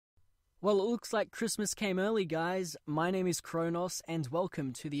Well, it looks like Christmas came early, guys. My name is Kronos, and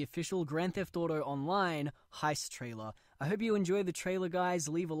welcome to the official Grand Theft Auto Online Heist trailer. I hope you enjoy the trailer, guys.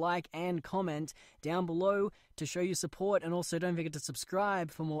 Leave a like and comment down below to show your support, and also don't forget to subscribe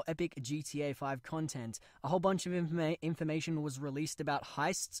for more epic GTA 5 content. A whole bunch of information was released about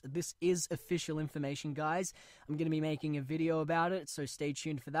Heists. This is official information, guys. I'm going to be making a video about it, so stay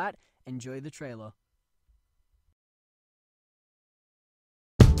tuned for that. Enjoy the trailer.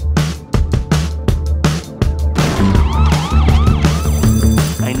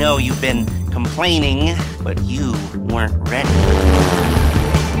 I know you've been complaining, but you weren't ready.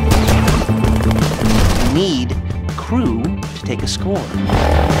 You need accrue to take a score.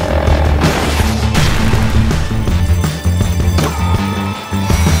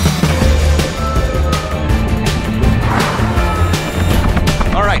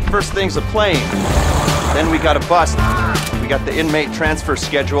 All right, first thing's a plane. Then we got a bus. We got the inmate transfer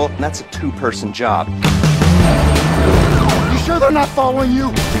schedule, and that's a two-person job. You sure they're not following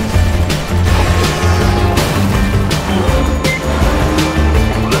you?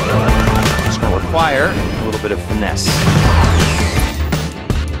 It's gonna require a little bit of finesse.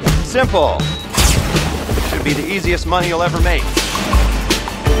 Simple. Should be the easiest money you'll ever make.